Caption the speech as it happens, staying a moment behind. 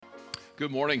Good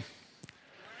morning.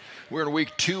 We're in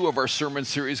week 2 of our sermon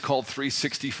series called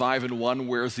 365 in 1,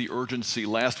 Where's the Urgency?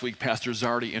 Last week, Pastor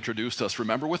Zardi introduced us,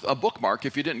 remember, with a bookmark.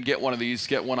 If you didn't get one of these,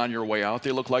 get one on your way out.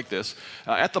 They look like this.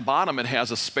 At the bottom, it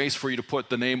has a space for you to put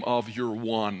the name of your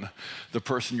one, the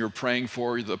person you're praying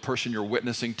for, the person you're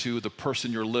witnessing to, the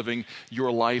person you're living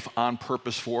your life on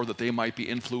purpose for, that they might be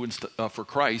influenced for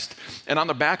Christ. And on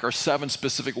the back are 7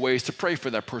 specific ways to pray for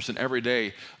that person every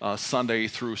day, Sunday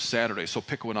through Saturday. So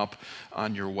pick one up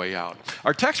on your way out.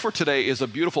 Our text for today is a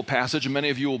beautiful passage.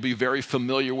 Many of you will be very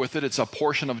familiar with it. It's a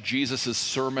portion of Jesus'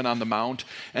 Sermon on the Mount,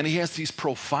 and he has these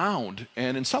profound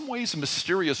and in some ways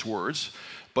mysterious words,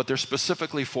 but they're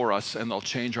specifically for us, and they'll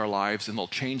change our lives, and they'll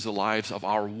change the lives of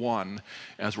our one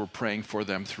as we're praying for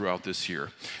them throughout this year.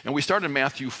 And we start in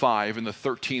Matthew 5 in the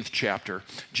 13th chapter.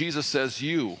 Jesus says,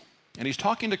 you, and he's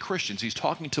talking to Christians, he's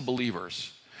talking to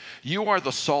believers, you are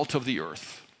the salt of the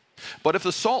earth. But if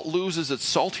the salt loses its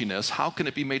saltiness, how can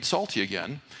it be made salty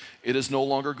again? It is no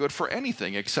longer good for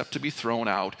anything except to be thrown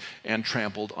out and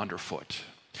trampled underfoot.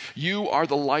 You are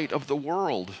the light of the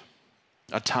world.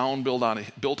 A town built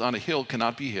on a hill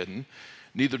cannot be hidden.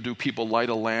 Neither do people light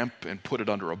a lamp and put it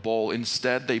under a bowl.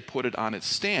 Instead, they put it on its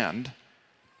stand,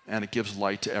 and it gives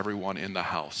light to everyone in the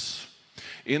house.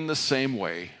 In the same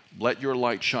way, let your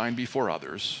light shine before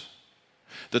others,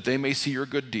 that they may see your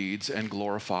good deeds and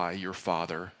glorify your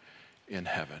Father in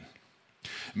heaven.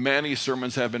 Many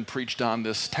sermons have been preached on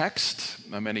this text.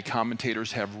 Many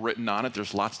commentators have written on it.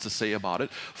 There's lots to say about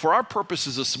it. For our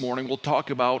purposes this morning, we'll talk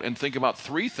about and think about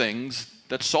 3 things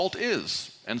that salt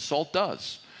is and salt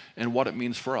does and what it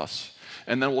means for us.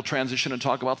 And then we'll transition and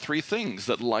talk about 3 things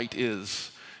that light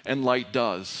is and light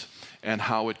does and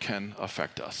how it can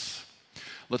affect us.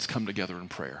 Let's come together in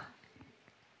prayer.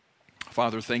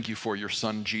 Father, thank you for your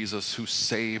Son, Jesus, who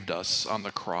saved us on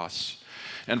the cross.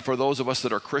 And for those of us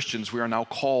that are Christians, we are now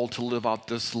called to live out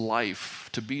this life,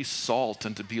 to be salt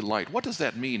and to be light. What does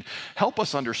that mean? Help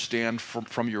us understand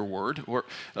from your word, or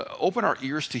open our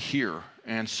ears to hear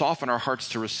and soften our hearts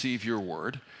to receive your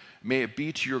word. May it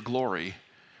be to your glory,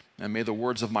 and may the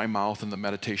words of my mouth and the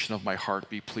meditation of my heart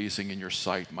be pleasing in your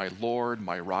sight, my Lord,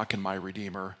 my rock, and my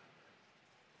Redeemer.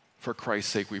 For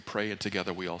Christ's sake we pray, and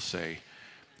together we all say,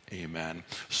 amen.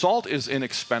 Salt is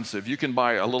inexpensive. You can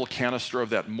buy a little canister of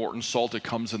that Morton salt. It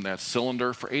comes in that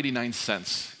cylinder for 89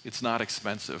 cents. It's not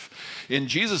expensive. In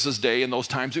Jesus' day, in those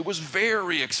times, it was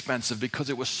very expensive because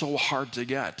it was so hard to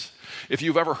get. If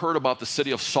you've ever heard about the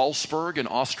city of Salzburg in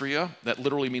Austria, that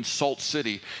literally means salt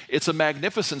city. It's a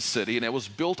magnificent city, and it was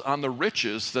built on the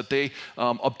riches that they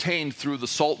obtained through the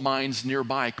salt mines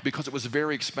nearby because it was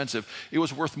very expensive. It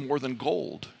was worth more than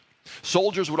gold.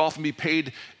 Soldiers would often be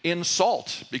paid in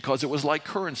salt because it was like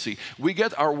currency. We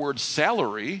get our word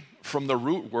salary from the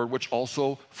root word, which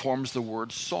also forms the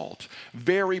word salt.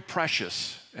 Very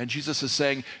precious. And Jesus is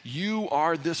saying, you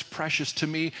are this precious to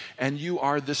me, and you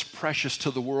are this precious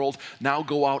to the world. Now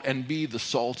go out and be the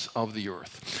salt of the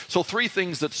earth. So 3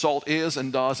 things that salt is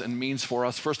and does and means for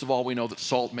us. First of all, we know that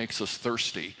salt makes us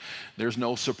thirsty. There's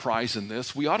no surprise in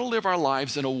this. We ought to live our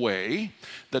lives in a way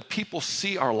that people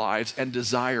see our lives and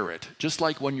desire it. Just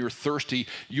like when you're thirsty,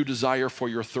 you desire for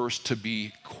your thirst to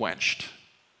be quenched.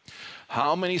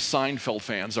 How many Seinfeld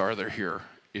fans are there here?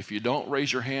 If you don't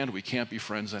raise your hand, we can't be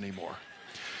friends anymore.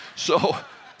 So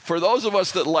for those of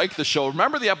us that like the show,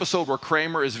 remember the episode where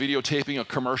Kramer is videotaping a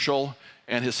commercial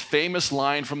and his famous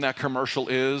line from that commercial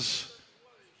is,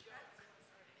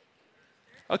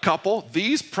 a couple,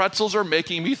 these pretzels are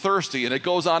making me thirsty. And it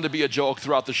goes on to be a joke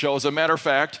throughout the show. As a matter of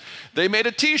fact, they made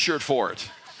a t-shirt for it.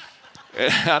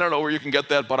 I don't know where you can get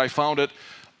that, but I found it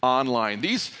online.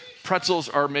 These pretzels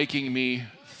are making me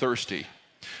thirsty.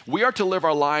 We are to live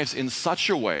our lives in such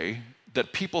a way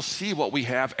that people see what we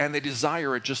have and they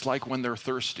desire it, just like when they're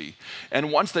thirsty. And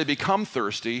once they become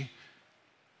thirsty,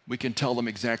 we can tell them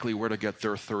exactly where to get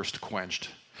their thirst quenched.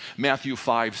 Matthew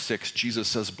 5:6, Jesus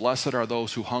says, blessed are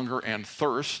those who hunger and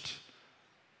thirst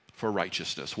for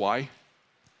righteousness. Why?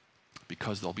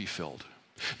 Because they'll be filled.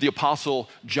 The Apostle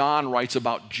John writes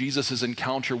about Jesus'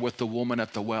 encounter with the woman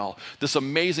at the well. This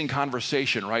amazing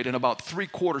conversation, right? And about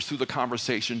 3/4 through the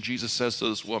conversation, Jesus says to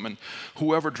this woman,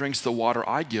 whoever drinks the water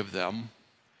I give them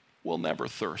will never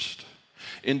thirst.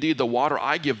 Indeed, the water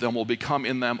I give them will become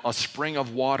in them a spring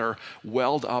of water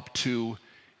welled up to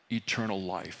eternal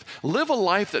life. Live a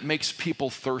life that makes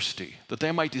people thirsty, that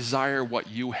they might desire what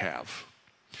you have.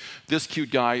 This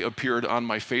cute guy appeared on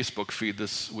my Facebook feed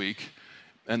this week.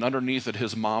 And underneath it,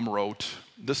 his mom wrote,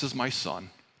 this is my son.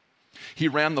 He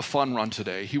ran the fun run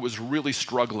today. He was really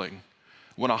struggling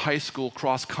when a high school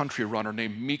cross-country runner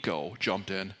named Miko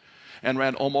jumped in and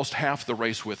ran almost half the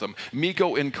race with him.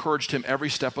 Miko encouraged him every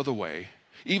step of the way,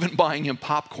 even buying him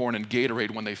popcorn and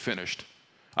Gatorade when they finished.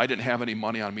 I didn't have any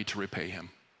money on me to repay him.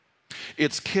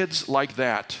 It's kids like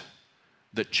that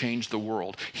that change the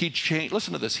world.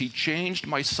 Listen to this. He changed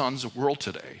my son's world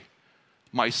today.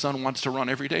 My son wants to run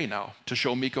every day now to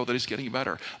show Miko that he's getting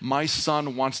better. My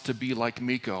son wants to be like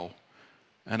Miko,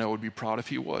 and I would be proud if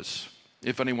he was.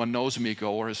 If anyone knows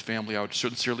Miko or his family, I would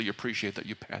sincerely appreciate that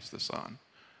you pass this on.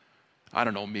 I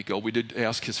don't know Miko. We did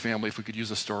ask his family if we could use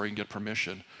the story and get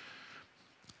permission.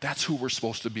 That's who we're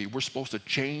supposed to be. We're supposed to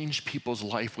change people's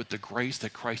life with the grace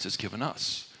that Christ has given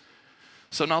us.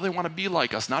 So now they want to be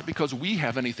like us, not because we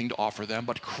have anything to offer them,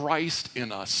 but Christ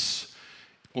in us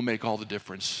will make all the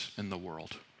difference in the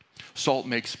world. Salt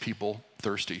makes people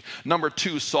thirsty. Number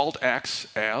 2, salt acts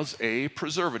as a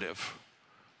preservative.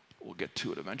 We'll get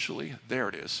to it eventually. There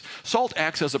it is. Salt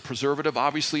acts as a preservative.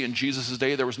 Obviously, in Jesus'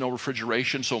 day, there was no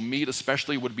refrigeration, so meat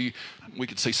especially would be, we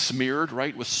could say, smeared,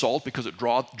 right, with salt because it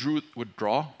would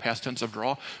draw, past tense of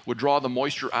draw, would draw the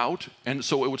moisture out, and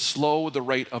so it would slow the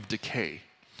rate of decay.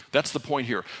 That's the point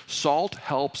here. Salt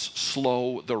helps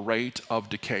slow the rate of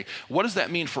decay. What does that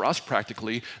mean for us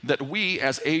practically? That we,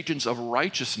 as agents of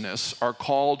righteousness, are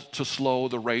called to slow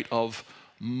the rate of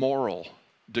moral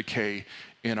decay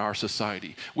in our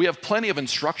society. We have plenty of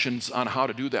instructions on how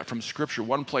to do that from Scripture.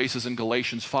 One place is in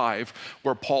Galatians 5,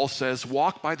 where Paul says,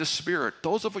 walk by the Spirit.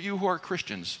 Those of you who are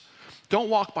Christians, don't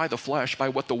walk by the flesh, by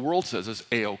what the world says is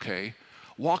A-okay.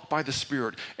 Walk by the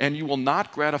Spirit, and you will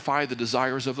not gratify the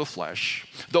desires of the flesh.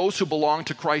 Those who belong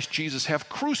to Christ Jesus have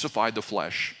crucified the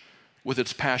flesh with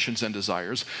its passions and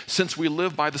desires. Since we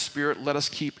live by the Spirit, let us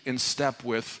keep in step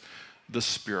with the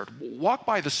Spirit. Walk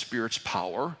by the Spirit's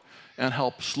power and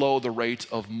help slow the rate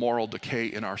of moral decay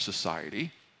in our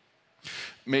society.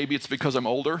 Maybe it's because I'm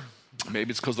older.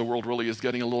 Maybe it's because the world really is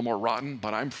getting a little more rotten,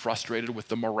 but I'm frustrated with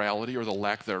the morality or the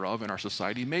lack thereof in our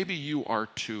society. Maybe you are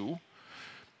too.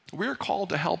 We're called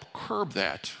to help curb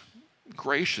that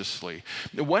graciously.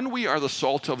 When we are the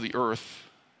salt of the earth,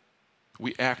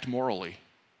 we act morally.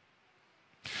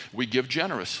 We give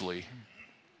generously.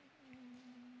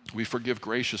 We forgive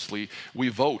graciously. We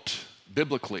vote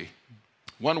biblically.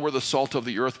 When we're the salt of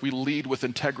the earth, we lead with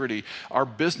integrity. Our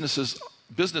businesses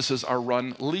are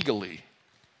run legally.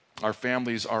 Our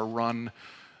families are run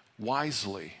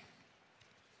wisely.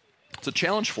 It's a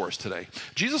challenge for us today.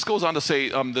 Jesus goes on to say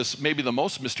this maybe the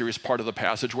most mysterious part of the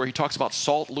passage where he talks about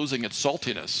salt losing its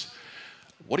saltiness.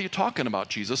 What are you talking about,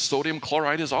 Jesus? Sodium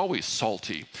chloride is always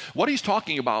salty. What he's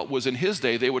talking about was in his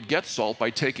day, they would get salt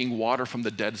by taking water from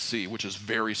the Dead Sea, which is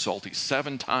very salty,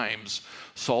 7 times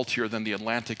saltier than the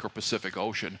Atlantic or Pacific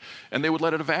Ocean. And they would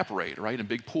let it evaporate, right, in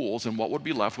big pools, and what would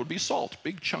be left would be salt,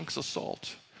 big chunks of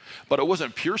salt. But it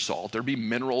wasn't pure salt. There'd be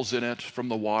minerals in it from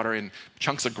the water and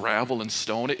chunks of gravel and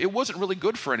stone. It wasn't really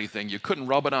good for anything. You couldn't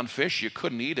rub it on fish. You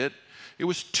couldn't eat it. It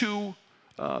was too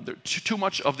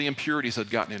much of the impurities had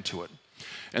gotten into it.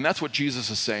 And that's what Jesus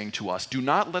is saying to us. Do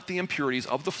not let the impurities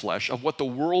of the flesh, of what the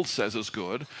world says is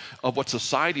good, of what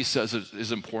society says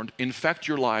is important, infect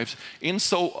your lives in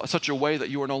such a way that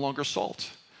you are no longer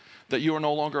salt, that you are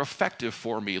no longer effective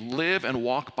for me. Live and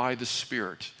walk by the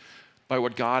Spirit, by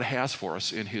what God has for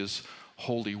us in His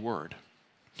holy word.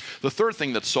 The third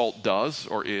thing that salt does,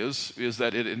 or is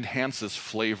that it enhances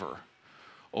flavor.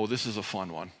 Oh, this is a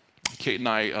fun one. Kate and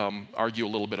I argue a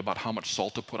little bit about how much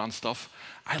salt to put on stuff.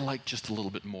 I like just a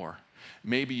little bit more.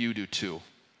 Maybe you do too.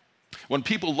 When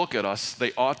people look at us,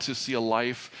 they ought to see a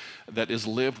life that is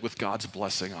lived with God's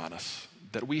blessing on us,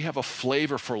 that we have a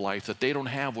flavor for life that they don't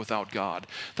have without God,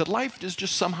 that life is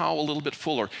just somehow a little bit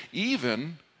fuller,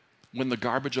 even when the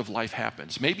garbage of life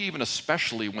happens, maybe even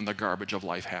especially when the garbage of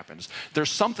life happens.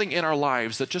 There's something in our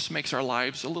lives that just makes our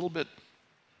lives a little bit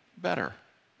better.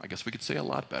 I guess we could say a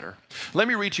lot better. Let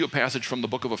me read to you a passage from the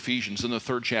book of Ephesians in the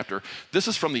 3rd chapter. This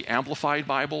is from the Amplified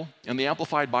Bible, and the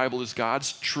Amplified Bible is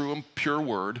God's true and pure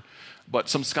word, but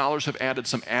some scholars have added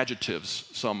some adjectives,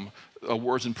 some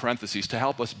words in parentheses to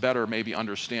help us better maybe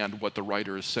understand what the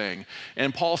writer is saying.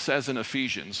 And Paul says in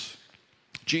Ephesians,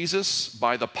 Jesus,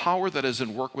 by the power that is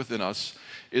in work within us,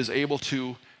 is able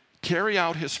to carry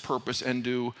out his purpose and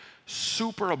do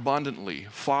superabundantly,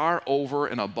 far over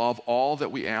and above all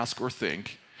that we ask or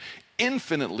think,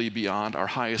 infinitely beyond our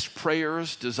highest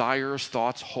prayers, desires,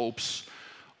 thoughts, hopes,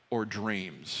 or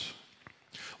dreams.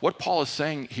 What Paul is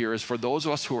saying here is for those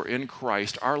of us who are in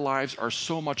Christ, our lives are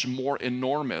so much more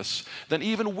enormous than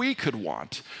even we could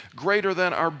want, greater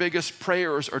than our biggest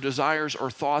prayers or desires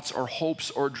or thoughts or hopes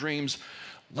or dreams.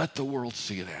 Let the world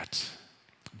see that.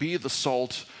 Be the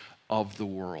salt of the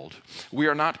world. We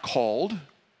are not called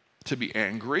to be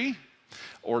angry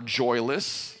or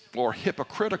joyless or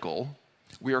hypocritical,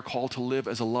 we are called to live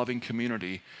as a loving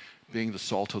community, being the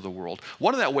salt of the world.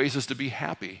 One of that ways is to be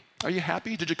happy. Are you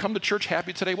happy? Did you come to church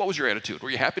happy today? What was your attitude? Were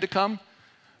you happy to come?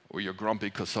 Were you grumpy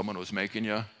because someone was making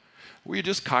you? Were you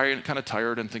just kind of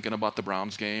tired and thinking about the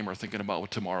Browns game or thinking about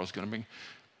what tomorrow's going to be?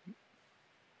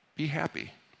 Be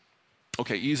happy.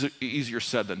 Okay, easier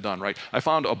said than done, right? I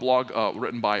found a blog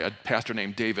written by a pastor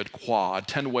named David Quad,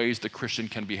 10 ways the Christian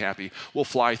can be happy. We'll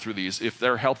fly through these. If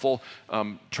they're helpful,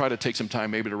 try to take some time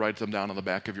maybe to write them down on the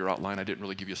back of your outline. I didn't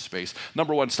really give you space.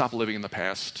 Number one, stop living in the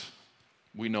past.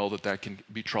 We know that can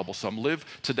be troublesome. Live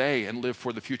today and live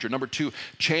for the future. Number two,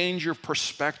 change your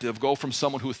perspective. Go from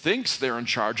someone who thinks they're in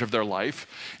charge of their life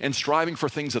and striving for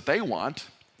things that they want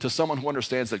to someone who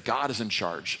understands that God is in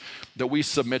charge, that we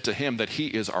submit to Him, that He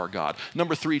is our God.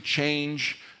 Number three,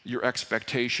 change your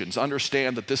expectations.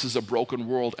 Understand that this is a broken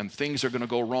world and things are going to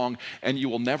go wrong, and you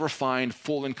will never find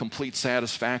full and complete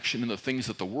satisfaction in the things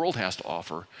that the world has to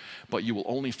offer, but you will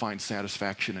only find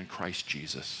satisfaction in Christ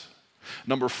Jesus.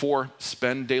 Number four,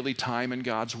 spend daily time in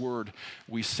God's Word.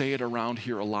 We say it around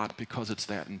here a lot because it's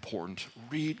that important.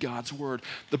 Read God's Word.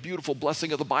 The beautiful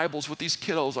blessing of the Bibles with these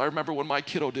kiddos. I remember when my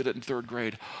kiddo did it in third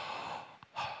grade.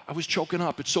 I was choking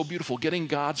up. It's so beautiful, getting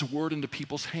God's Word into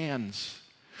people's hands.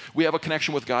 We have a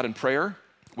connection with God in prayer.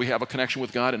 We have a connection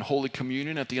with God in Holy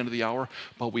Communion at the end of the hour,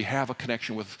 but we have a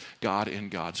connection with God in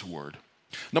God's Word.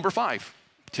 Number five,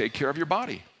 take care of your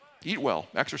body. Eat well,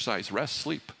 exercise, rest,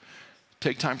 sleep.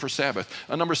 Take time for Sabbath.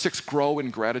 Number six, grow in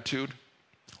gratitude.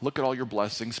 Look at all your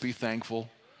blessings. Be thankful.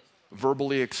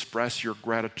 Verbally express your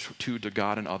gratitude to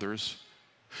God and others.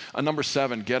 Number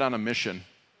seven, get on a mission.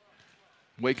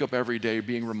 Wake up every day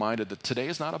being reminded that today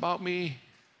is not about me.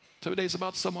 Today is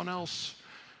about someone else.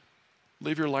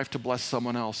 Live your life to bless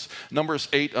someone else. Number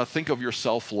eight, think of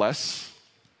yourself less.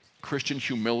 Christian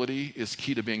humility is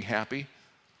key to being happy.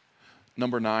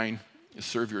 Number nine,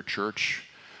 serve your church.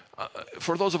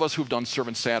 For those of us who've done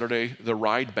Servant Saturday, the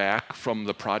ride back from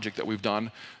the project that we've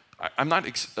done, I'm not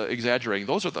exaggerating.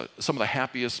 Those are some of the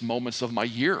happiest moments of my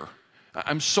year.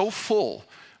 I'm so full.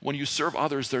 When you serve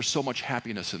others, there's so much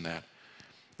happiness in that.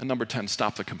 And number 10,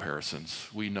 stop the comparisons.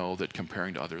 We know that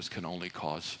comparing to others can only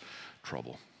cause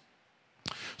trouble.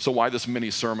 So why this mini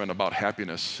sermon about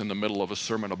happiness in the middle of a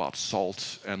sermon about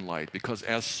salt and light? Because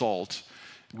as salt,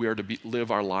 we are to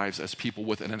live our lives as people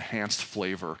with an enhanced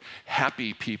flavor,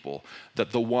 happy people,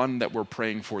 that the one that we're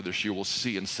praying for this year will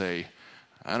see and say,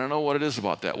 I don't know what it is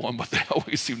about that one, but they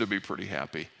always seem to be pretty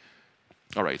happy.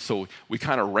 All right, so we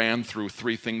kind of ran through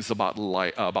three things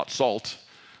about salt.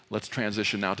 Let's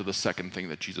transition now to the second thing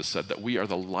that Jesus said, that we are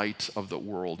the light of the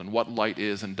world, and what light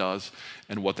is and does,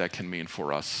 and what that can mean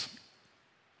for us.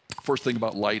 First thing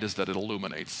about light is that it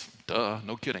illuminates. Duh,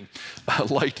 no kidding.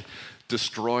 Light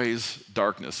destroys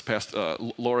darkness.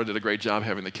 Laura did a great job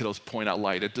having the kiddos point out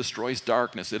light. It destroys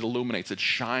darkness. It illuminates. It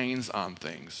shines on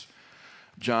things.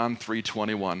 John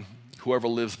 3:21, whoever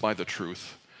lives by the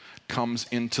truth comes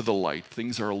into the light.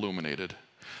 Things are illuminated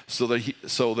so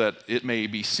that it may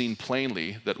be seen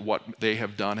plainly that what they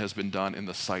have done has been done in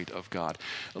the sight of God.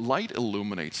 Light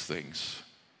illuminates things.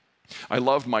 I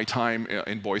loved my time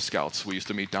in Boy Scouts. We used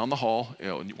to meet down the hall,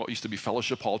 in what used to be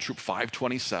Fellowship Hall, Troop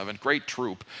 527. Great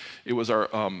troop. It was our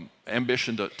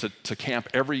ambition to camp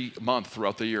every month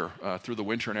throughout the year, through the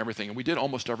winter and everything. And we did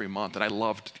almost every month, and I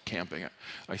loved camping.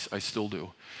 I still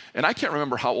do. And I can't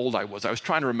remember how old I was. I was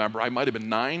trying to remember. I might have been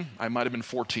 9. I might have been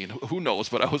 14. Who knows?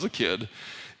 But I was a kid.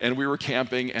 And we were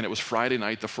camping, and it was Friday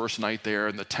night, the first night there,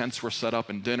 and the tents were set up,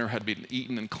 and dinner had been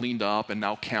eaten and cleaned up, and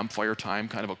now campfire time,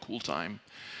 kind of a cool time.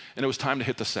 And it was time to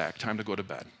hit the sack, time to go to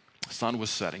bed. The sun was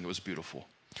setting. It was beautiful.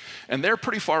 And there,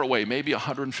 pretty far away, maybe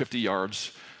 150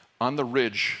 yards, on the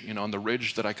ridge, on the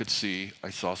ridge that I could see, I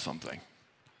saw something.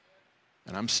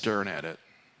 And I'm staring at it.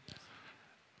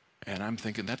 And I'm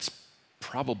thinking, that's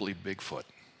probably Bigfoot.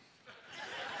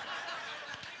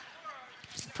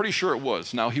 Pretty sure it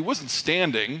was. Now, he wasn't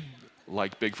standing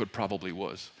like Bigfoot probably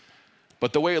was.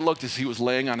 But the way it looked is he was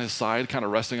laying on his side, kind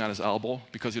of resting on his elbow,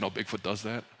 because, Bigfoot does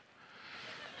that.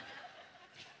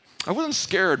 I wasn't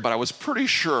scared, but I was pretty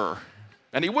sure.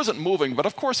 And he wasn't moving, but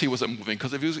of course he wasn't moving,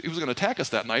 because if he was going to attack us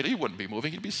that night, he wouldn't be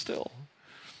moving, he'd be still.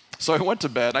 So I went to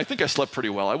bed, and I think I slept pretty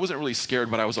well. I wasn't really scared,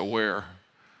 but I was aware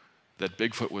that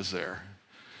Bigfoot was there.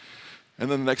 And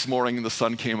then the next morning, the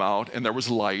sun came out, and there was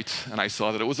light, and I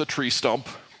saw that it was a tree stump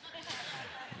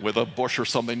with a bush or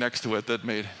something next to it that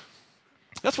made...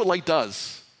 That's what light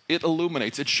does. It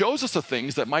illuminates. It shows us the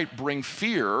things that might bring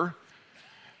fear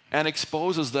and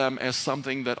exposes them as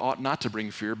something that ought not to bring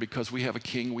fear, because we have a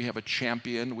king, we have a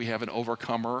champion, we have an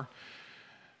overcomer,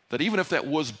 that even if that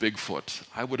was Bigfoot,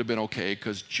 I would have been okay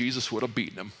because Jesus would have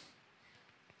beaten him.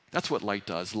 That's what light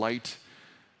does. Light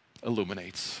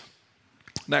illuminates.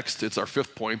 Next, it's our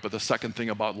fifth point, but the second thing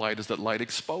about light is that light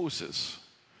exposes.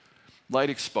 Light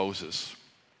exposes.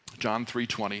 John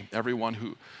 3:20, everyone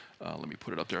who, let me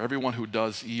put it up there, everyone who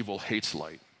does evil hates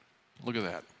light. Look at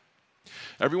that.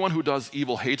 Everyone who does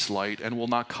evil hates light and will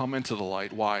not come into the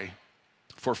light. Why?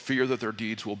 For fear that their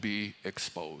deeds will be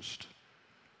exposed.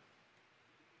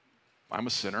 I'm a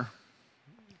sinner.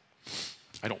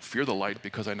 I don't fear the light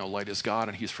because I know light is God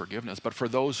and He's forgiveness. But for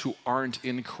those who aren't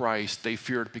in Christ, they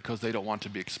fear it because they don't want to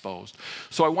be exposed.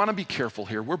 So I want to be careful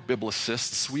here. We're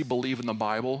biblicists. We believe in the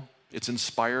Bible. It's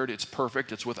inspired, it's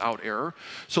perfect, it's without error.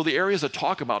 So the areas that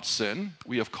talk about sin,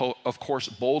 we of course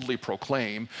boldly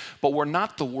proclaim, but we're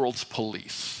not the world's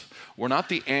police. We're not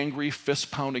the angry,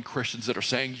 fist-pounding Christians that are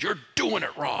saying, you're doing it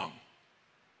wrong.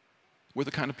 We're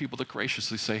the kind of people that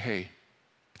graciously say, hey,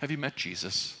 have you met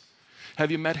Jesus?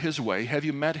 Have you met His way? Have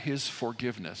you met His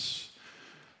forgiveness?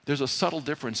 There's a subtle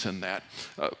difference in that.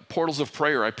 Portals of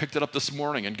Prayer, I picked it up this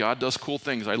morning, and God does cool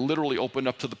things. I literally opened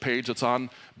up to the page that's on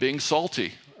being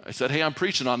salty. I said, hey, I'm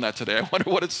preaching on that today. I wonder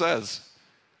what it says.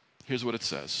 Here's what it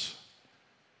says.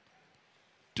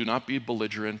 Do not be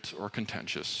belligerent or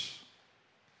contentious.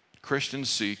 Christians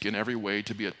seek in every way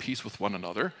to be at peace with one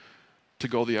another, to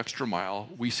go the extra mile.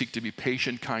 We seek to be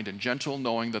patient, kind, and gentle,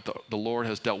 knowing that the Lord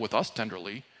has dealt with us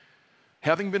tenderly.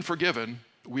 Having been forgiven,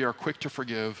 we are quick to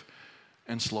forgive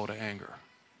and slow to anger.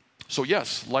 So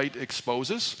yes, light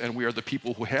exposes, and we are the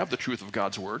people who have the truth of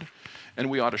God's word, and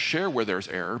we ought to share where there's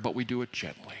error, but we do it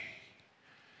gently.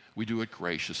 We do it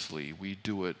graciously. We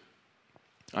do it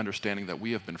understanding that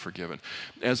we have been forgiven.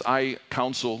 As I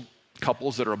counsel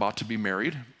couples that are about to be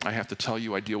married, I have to tell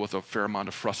you I deal with a fair amount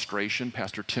of frustration.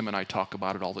 Pastor Tim and I talk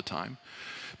about it all the time.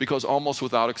 Because almost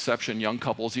without exception, young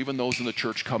couples, even those in the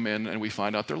church, come in and we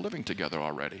find out they're living together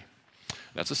already.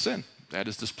 That's a sin. That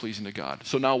is displeasing to God.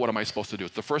 So now what am I supposed to do?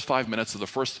 It's the first 5 minutes of the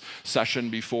first session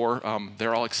before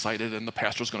they're all excited and the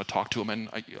pastor's going to talk to them, and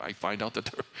I find out that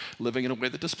they're living in a way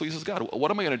that displeases God. What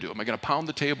am I going to do? Am I going to pound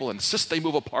the table and insist they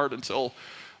move apart until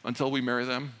we marry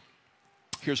them?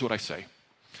 Here's what I say.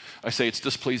 I say it's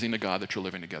displeasing to God that you're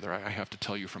living together. I have to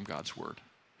tell you from God's word.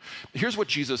 Here's what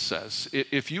Jesus says.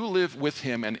 If you live with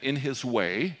Him and in His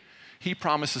way, He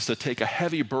promises to take a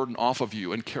heavy burden off of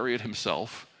you and carry it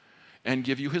Himself and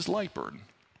give you His light burden.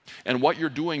 And what you're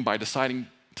doing by deciding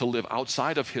to live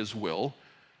outside of His will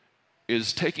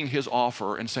is taking His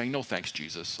offer and saying, no thanks,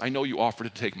 Jesus. I know you offered to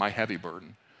take my heavy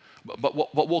burden, but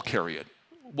we'll carry it.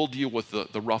 We'll deal with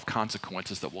the rough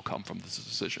consequences that will come from this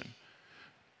decision.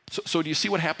 So do you see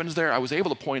what happens there? I was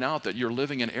able to point out that you're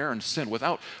living in error and sin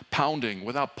without pounding,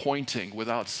 without pointing,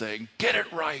 without saying, get it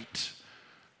right,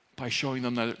 by showing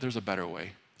them that there's a better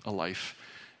way, a life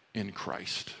in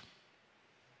Christ.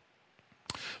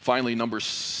 Finally, number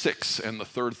 6, and the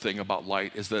third thing about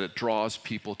light is that it draws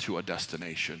people to a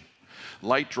destination.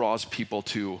 Light draws people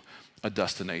to a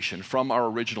destination. From our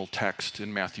original text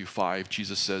in Matthew 5,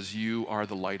 Jesus says, you are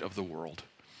the light of the world.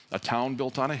 A town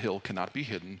built on a hill cannot be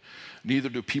hidden. Neither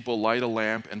do people light a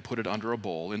lamp and put it under a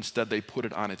bowl. Instead, they put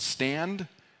it on its stand,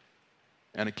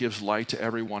 and it gives light to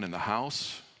everyone in the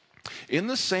house. In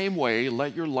the same way,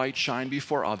 let your light shine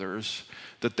before others,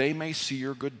 that they may see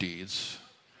your good deeds,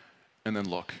 and then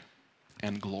look,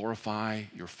 and glorify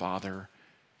your Father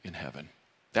in heaven.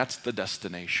 That's the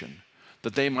destination,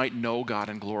 that they might know God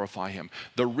and glorify Him.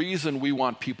 The reason we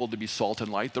want people to be salt and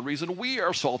light, the reason we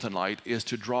are salt and light, is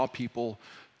to draw people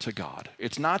to God.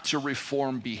 It's not to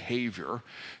reform behavior.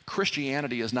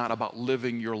 Christianity is not about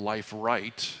living your life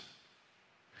right.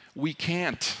 We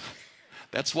can't.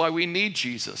 That's why we need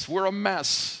Jesus. We're a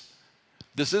mess.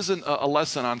 This isn't a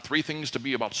lesson on 3 things to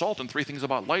be about salt and 3 things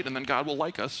about light, and then God will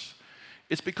like us.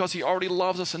 It's because He already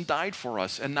loves us and died for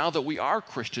us. And now that we are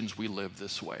Christians, we live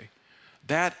this way.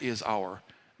 That is our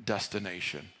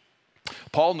destination.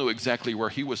 Paul knew exactly where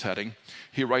he was heading.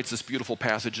 He writes this beautiful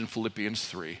passage in Philippians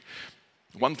 3.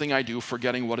 One thing I do,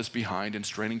 forgetting what is behind and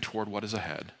straining toward what is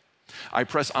ahead. I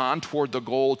press on toward the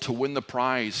goal to win the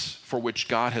prize for which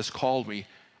God has called me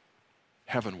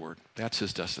heavenward. That's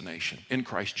His destination, in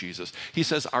Christ Jesus. He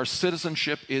says our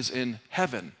citizenship is in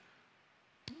heaven.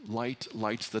 Light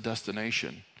lights the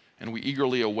destination, and we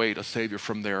eagerly await a Savior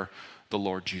from there, the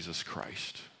Lord Jesus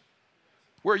Christ.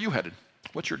 Where are you headed?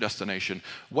 What's your destination?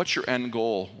 What's your end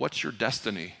goal? What's your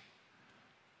destiny?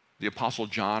 The Apostle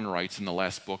John writes in the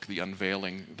last book, The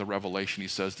Unveiling, the Revelation, he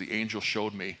says, the angel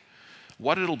showed me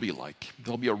what it'll be like.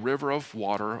 There'll be a river of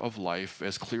water of life,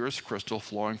 as clear as crystal,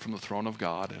 flowing from the throne of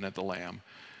God and at the Lamb.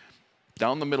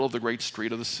 Down the middle of the great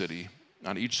street of the city,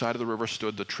 on each side of the river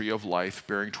stood the tree of life,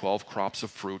 bearing 12 crops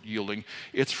of fruit, yielding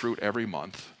its fruit every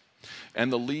month.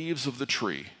 And the leaves of the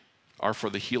tree are for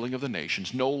the healing of the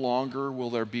nations. No longer will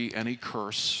there be any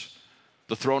curse.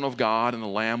 The throne of God and the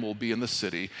Lamb will be in the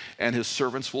city, and his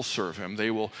servants will serve him.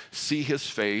 They will see his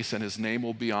face, and his name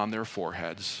will be on their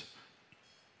foreheads.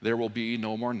 There will be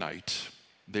no more night.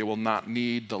 They will not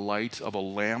need the light of a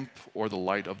lamp or the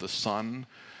light of the sun,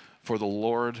 for the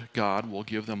Lord God will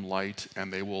give them light,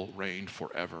 and they will reign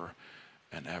forever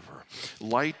and ever.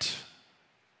 Light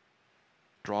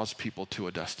draws people to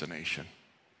a destination.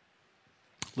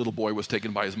 Little boy was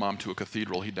taken by his mom to a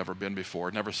cathedral he'd never been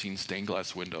before, never seen stained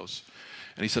glass windows.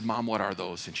 And he said, "Mom, what are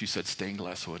those?" And she said, "Stained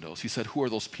glass windows." He said, "Who are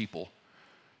those people?"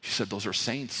 She said, "Those are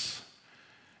saints."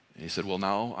 And he said, "Well,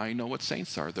 now I know what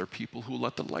saints are. They're people who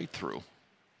let the light through."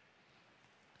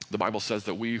 The Bible says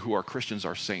that we who are Christians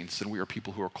are saints, and we are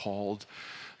people who are called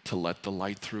to let the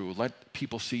light through. Let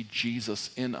people see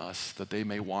Jesus in us, that they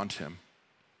may want him.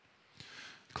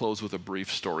 Close with a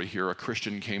brief story here. A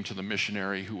Christian came to the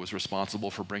missionary who was responsible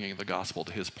for bringing the gospel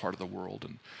to his part of the world.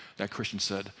 And that Christian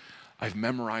said, "I've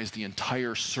memorized the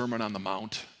entire Sermon on the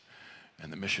Mount."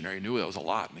 And the missionary knew that was a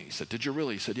lot. And he said, "Did you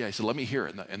really?" He said, "Yeah." He said, "Let me hear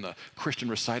it." And the Christian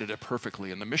recited it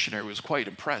perfectly. And the missionary was quite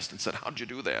impressed and said, "How'd you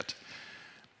do that?"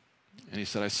 And he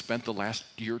said, "I spent the last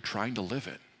year trying to live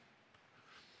it.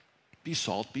 Be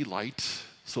salt, be light,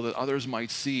 so that others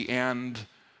might see and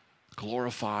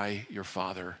glorify your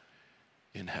Father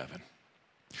in heaven."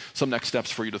 Some next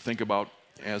steps for you to think about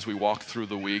as we walk through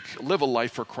the week. Live a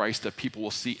life for Christ that people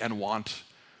will see and want.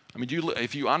 I mean,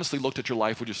 if you honestly looked at your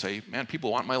life, would you say, "Man,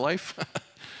 people want my life"?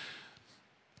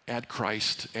 Add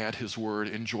Christ, add his word,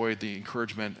 enjoy the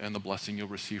encouragement and the blessing you'll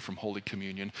receive from Holy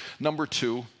Communion. Number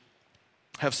 2,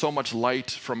 have so much light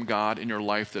from God in your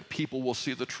life that people will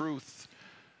see the truth.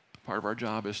 Part of our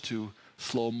job is to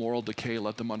slow moral decay,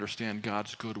 let them understand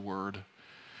God's good word.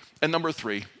 And number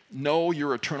 3, know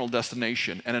your eternal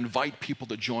destination and invite people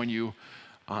to join you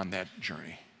on that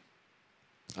journey.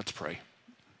 Let's pray.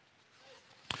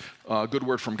 Good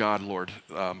word from God, Lord.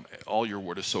 All your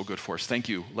word is so good for us. Thank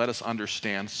you. Let us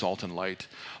understand salt and light.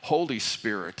 Holy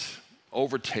Spirit,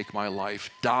 overtake my life,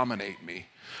 dominate me,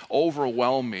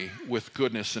 overwhelm me with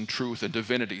goodness and truth and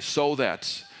divinity, so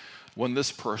that when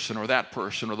this person or that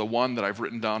person or the one that I've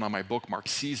written down on my bookmark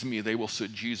sees me, they will see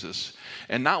Jesus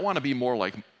and not want to be more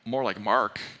like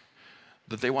Mark,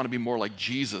 that they want to be more like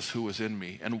Jesus who is in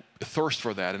me, and thirst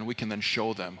for that, and we can then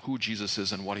show them who Jesus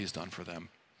is and what he's done for them.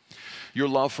 Your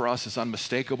love for us is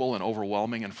unmistakable and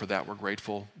overwhelming, and for that we're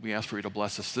grateful. We ask for you to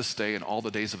bless us this day and all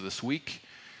the days of this week,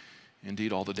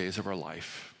 indeed all the days of our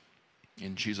life.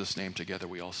 In Jesus' name together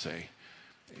we all say,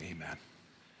 amen.